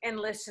and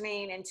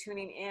listening and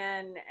tuning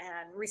in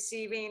and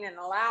receiving and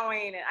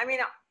allowing. And I mean,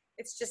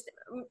 it's just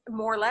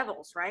more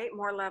levels, right?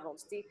 More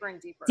levels, deeper and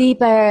deeper.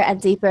 Deeper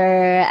and deeper.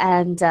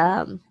 And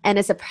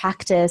it's a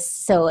practice.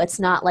 So it's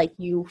not like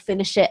you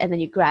finish it and then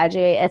you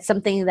graduate. It's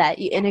something that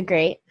you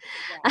integrate.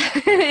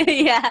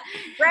 Yeah.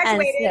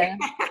 Graduated.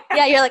 So,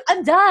 yeah, you're like,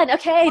 I'm done.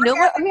 Okay, no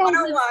more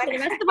orgasms for the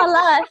rest of my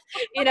life.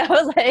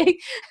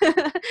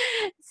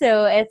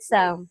 So it's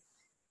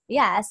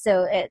yeah,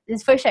 so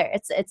it's for sure.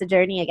 It's a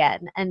journey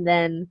again. And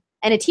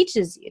it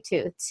teaches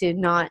you to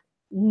not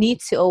need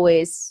to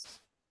always,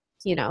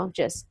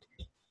 just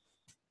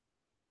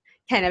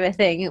kind of a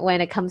thing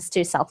when it comes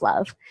to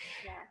self-love.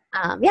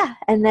 Yeah.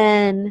 And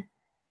then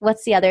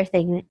what's the other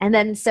thing? And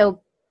then,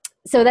 so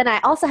then I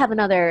also have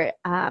another,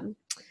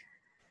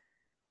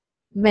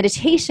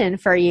 meditation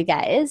for you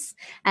guys,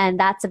 and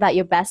that's about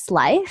your best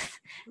life.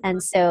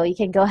 And so you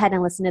can go ahead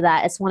and listen to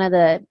that. It's one of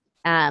the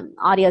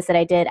audios that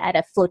I did at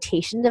a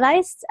flotation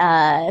device,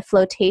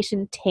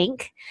 flotation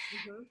tank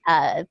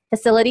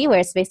facility, where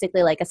it's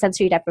basically like a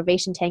sensory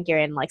deprivation tank. You're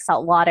in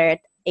salt water,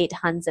 8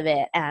 tons of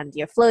it, and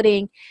you're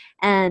floating,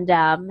 and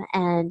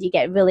you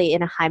get really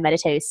in a high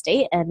meditative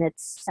state. And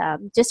it's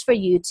just for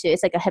you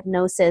it's like a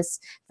hypnosis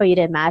for you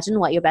to imagine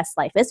what your best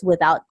life is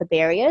without the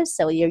barriers.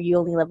 So you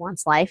only live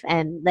once life,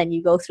 and then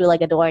you go through a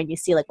door and you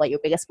see what your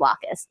biggest block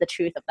is, the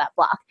truth of that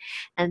block.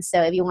 And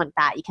so if you want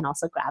that, you can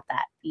also grab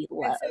that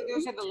below. And so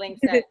those are the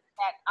links that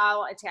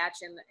I'll attach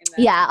in the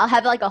yeah, I'll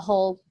have a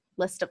whole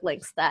list of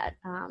links that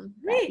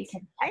you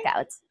can check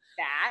out.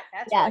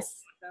 That's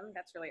yes. Really awesome.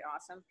 That's really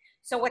awesome.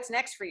 So what's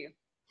next for you?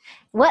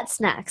 What's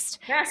next?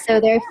 So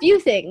there are a few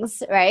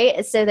things,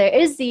 right? So there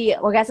is the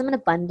Orgasm in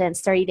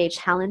Abundance 30-day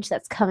challenge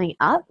that's coming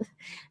up.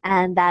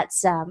 And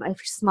that's a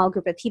small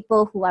group of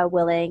people who are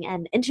willing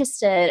and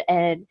interested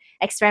in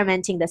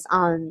experimenting this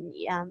on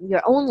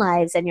your own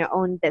lives and your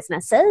own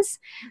businesses.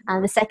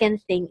 The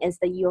second thing is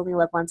the You Only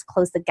Live Once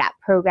Close the Gap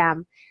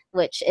program,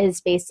 which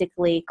is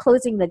basically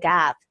closing the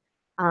gap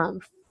from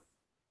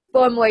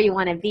where you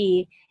want to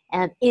be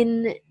and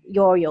in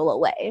your YOLO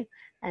way.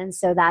 And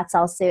so that's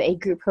also a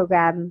group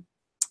program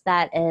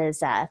that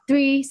is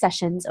 3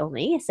 sessions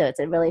only. So it's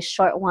a really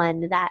short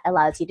one that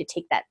allows you to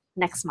take that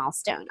next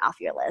milestone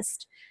off your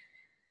list.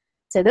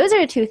 So those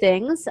are 2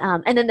 things.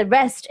 And then the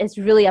rest is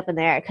really up in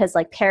the air, because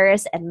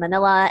Paris and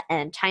Manila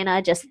and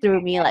China just threw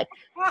me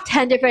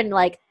 10 different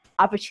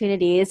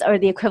opportunities or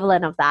the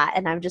equivalent of that.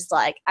 And I'm just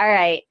all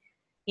right,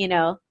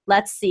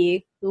 let's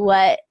see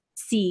what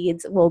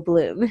seeds will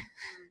bloom.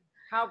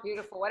 How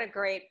beautiful. What a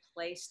great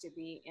place to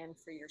be in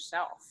for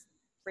yourself,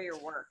 for your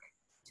work,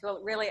 to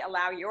really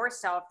allow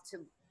yourself to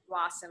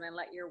blossom and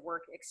let your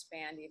work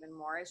expand even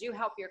more. As you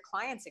help your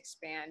clients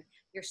expand,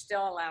 you're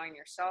still allowing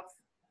yourself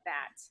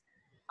that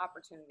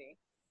opportunity.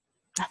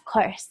 Of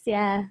course.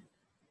 Yeah.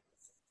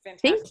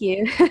 Fantastic. Thank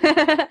you.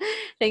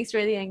 Thanks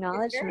for the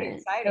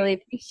acknowledgement. Really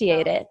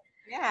appreciate it.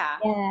 Yeah.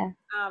 Yeah.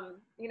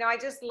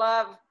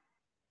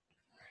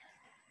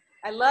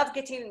 I love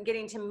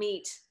getting to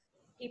meet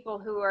people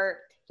who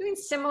are doing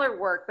similar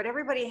work, but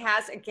everybody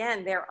has,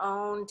 again, their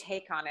own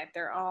take on it,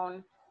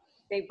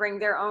 they bring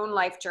their own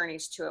life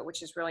journeys to it,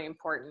 which is really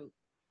important.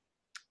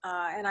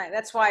 And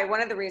that's why one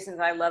of the reasons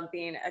I love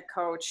being a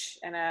coach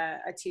and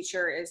a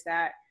teacher is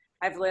that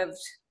I've lived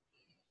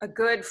a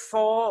good,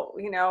 full,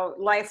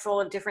 life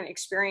full of different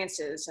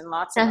experiences and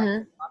lots of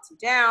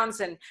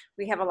downs, and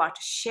we have a lot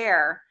to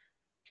share.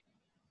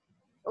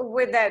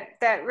 with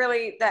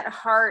that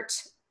heart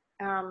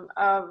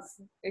of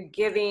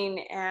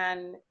giving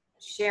and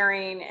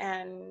sharing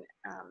and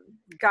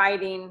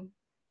guiding,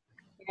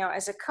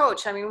 as a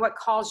coach. I mean, what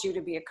calls you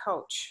to be a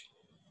coach?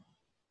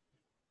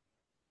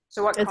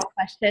 So what That's a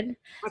question.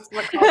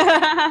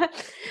 What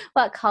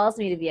What calls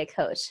me to be a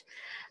coach?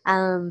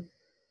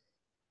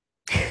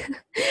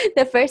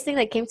 The first thing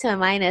that came to my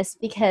mind is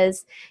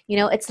because,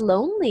 it's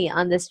lonely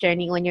on this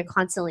journey when you're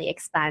constantly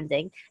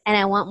expanding. And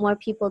I want more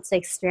people to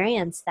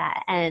experience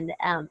that. And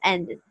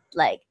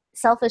like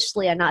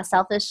selfishly or not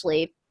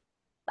selfishly,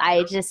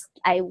 I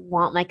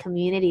want my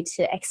community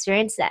to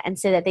experience that, and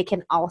so that they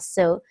can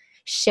also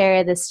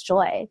share this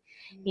joy,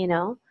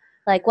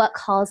 like what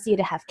calls you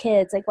to have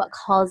kids, like what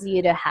calls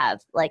you to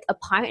have like a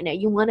partner.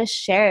 You want to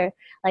share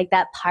like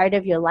that part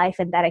of your life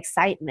and that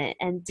excitement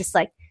and just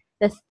like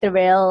the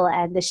thrill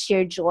and the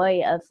sheer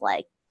joy of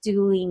like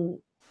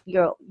doing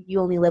you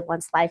only live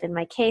once life, in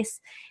my case,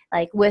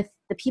 like with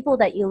the people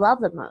that you love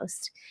the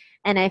most.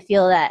 And I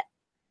feel that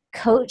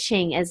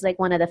coaching is like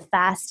one of the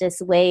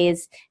fastest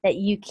ways that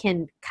you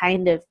can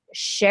kind of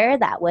share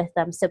that with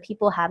them, so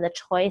people have the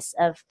choice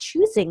of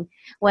choosing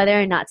whether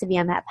or not to be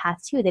on that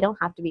path too. They don't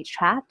have to be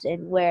trapped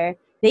in where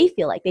they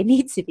feel like they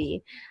need to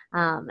be.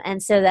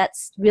 And so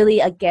that's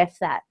really a gift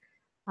that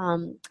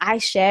I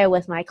share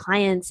with my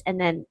clients, and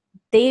then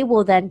they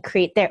will then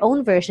create their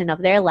own version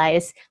of their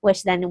lives,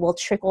 which then will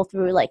trickle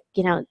through like,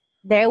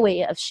 their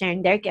way of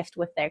sharing their gift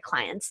with their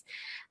clients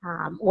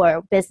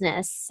or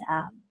business.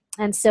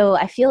 And so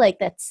I feel like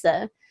that's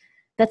the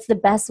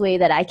best way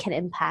that I can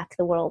impact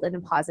the world in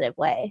a positive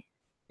way.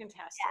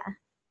 Fantastic.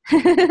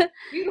 Yeah.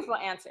 Beautiful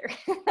answer.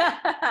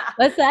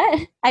 What's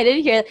that? I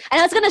didn't hear.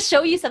 And I was going to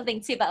show you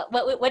something too, but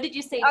what did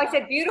you say? Oh, I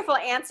said beautiful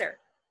answer.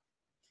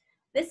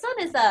 This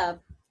one is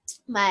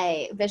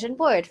my vision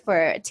board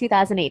for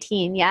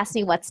 2018. You asked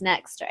me what's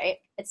next, right?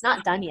 It's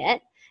not done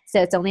yet,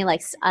 so it's only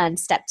like on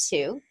step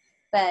 2.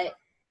 But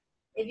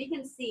if you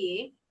can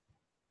see,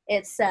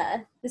 it's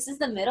this is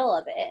the middle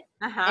of it,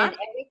 and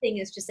everything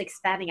is just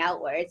expanding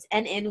outwards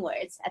and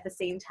inwards at the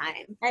same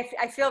time.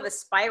 I feel the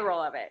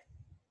spiral of it.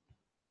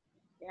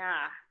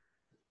 Yeah.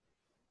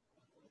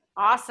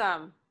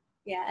 Awesome.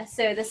 Yeah.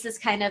 So this is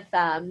kind of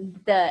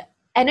the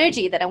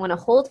energy that I want to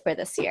hold for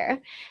this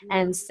year. Mm-hmm.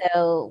 And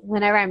so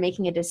whenever I'm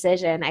making a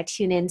decision, I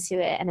tune into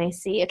it and I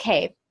see,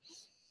 okay,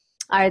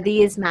 are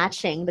these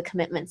matching the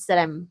commitments that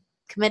I'm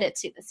committed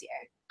to this year?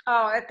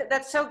 Oh,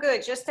 that's so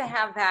good. Just to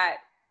have that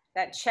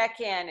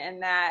check-in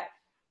and that,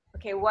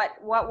 okay, what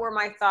were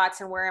my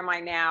thoughts and where am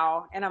I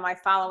now? And am I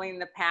following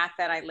the path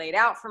that I laid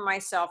out for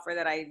myself or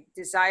that I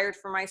desired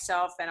for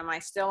myself? And am I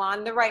still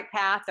on the right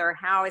path, or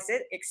how is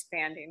it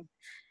expanding?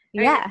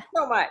 Yeah. There's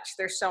so much.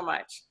 There's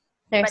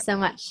so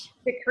much.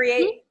 To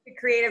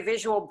create a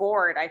visual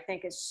board, I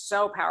think, is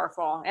so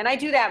powerful. And I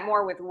do that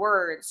more with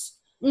words.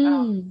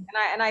 And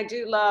I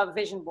do love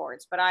vision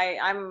boards, but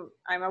I'm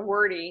a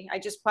wordy. I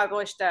just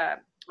published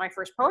my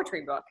first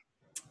poetry book.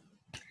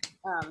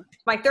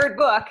 My 3rd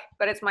book,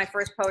 but it's my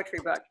first poetry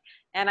book.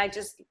 And I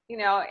just,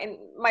 and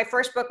my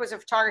first book was a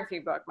photography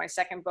book. My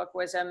second book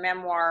was a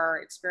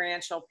memoir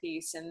experiential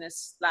piece. And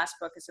this last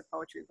book is a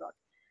poetry book.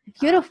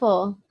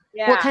 Beautiful.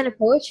 Yeah. What kind of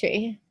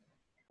poetry?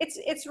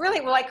 It's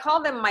really, well, I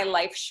call them my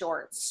life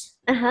shorts.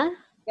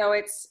 So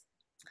it's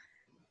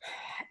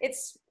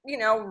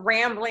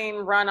rambling,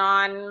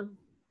 run-on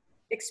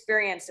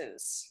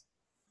experiences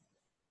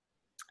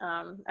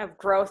of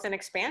growth and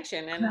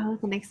expansion. And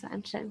growth and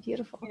expansion.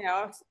 Beautiful.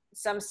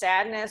 Some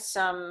sadness,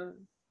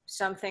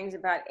 some things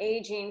about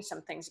aging,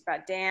 some things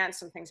about dance,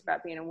 some things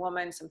about being a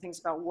woman, some things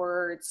about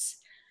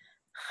words.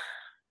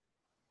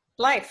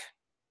 Life.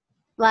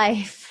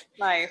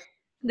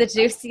 The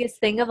juiciest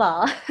thing of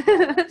all.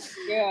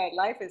 Good.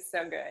 Life is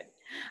so good.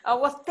 Oh,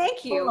 well,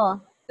 thank you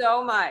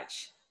so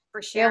much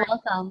for sharing. You're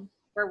welcome.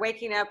 For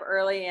waking up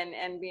early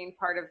and being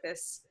part of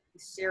this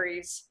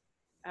series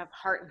of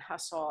Heart and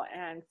Hustle,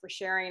 and for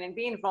sharing and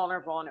being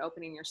vulnerable and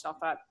opening yourself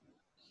up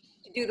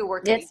to do the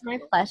work. It's my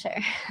pleasure.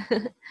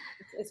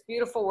 It's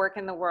beautiful work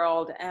in the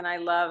world. And I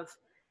love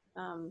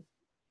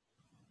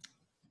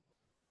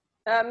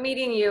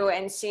meeting you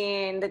and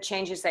seeing the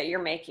changes that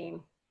you're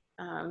making.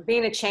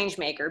 Being a change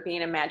maker,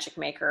 being a magic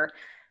maker,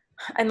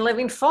 and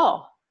living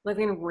full,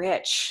 living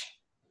rich,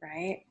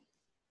 right?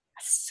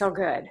 So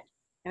good.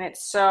 And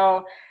it's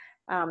so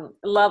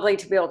lovely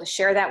to be able to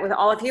share that with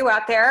all of you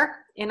out there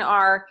in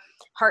our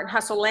Heart and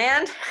Hustle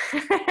land.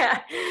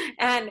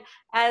 And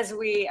as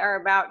we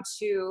are about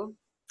to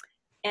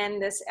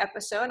end this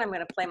episode, I'm going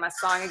to play my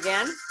song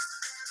again.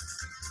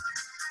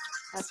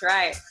 That's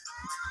right.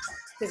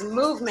 Because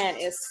movement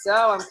is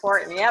so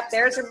important. Yep,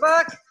 there's your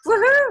book.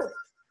 Woohoo!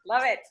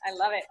 Love it. I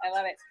love it.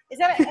 Is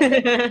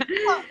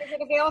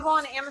it available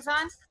on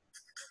Amazon?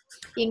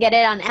 You can get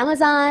it on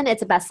Amazon.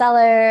 It's a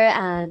bestseller,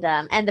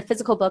 and the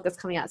physical book is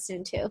coming out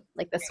soon too,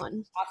 like this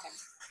one. Awesome.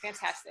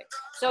 Fantastic.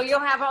 So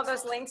you'll have all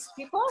those links,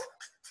 people.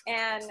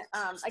 And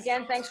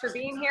again, thanks for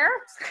being here.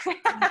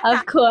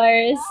 Of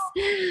course.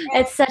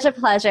 It's such a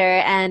pleasure.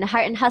 And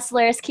Heart and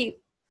Hustlers,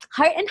 keep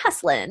heart and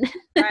hustling.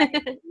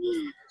 Right.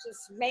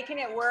 Just making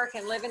it work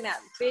and living that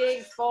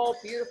big, full,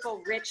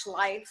 beautiful, rich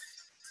life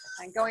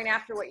and going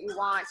after what you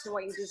want and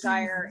what you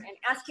desire and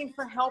asking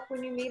for help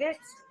when you need it,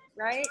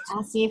 right?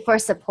 Asking for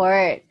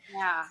support.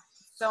 Yeah,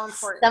 so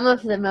important. Some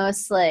of the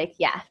most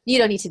you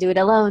don't need to do it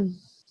alone.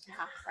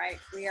 Yeah, right.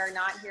 We are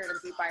not here to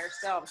be by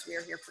ourselves. We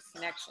are here for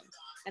connection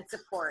and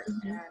support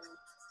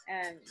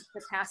and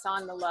to pass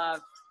on the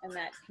love and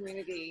that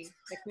community,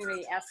 the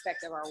community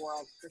aspect of our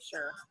world for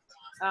sure.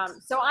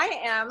 So I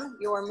am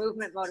your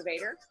movement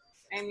motivator.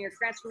 I am your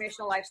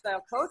transformational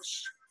lifestyle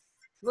coach,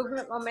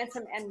 movement,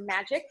 momentum, and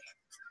magic.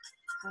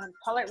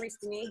 Paulette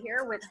Rees-Denis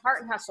here with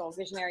Heart and Hustle,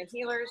 visionary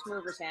healers,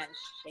 movers, and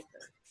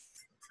shakers.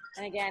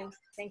 And again,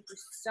 thank you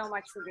so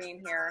much for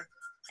being here.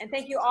 And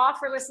thank you all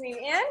for listening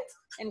in.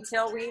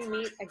 Until we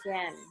meet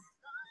again.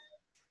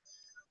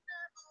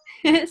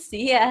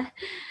 See ya.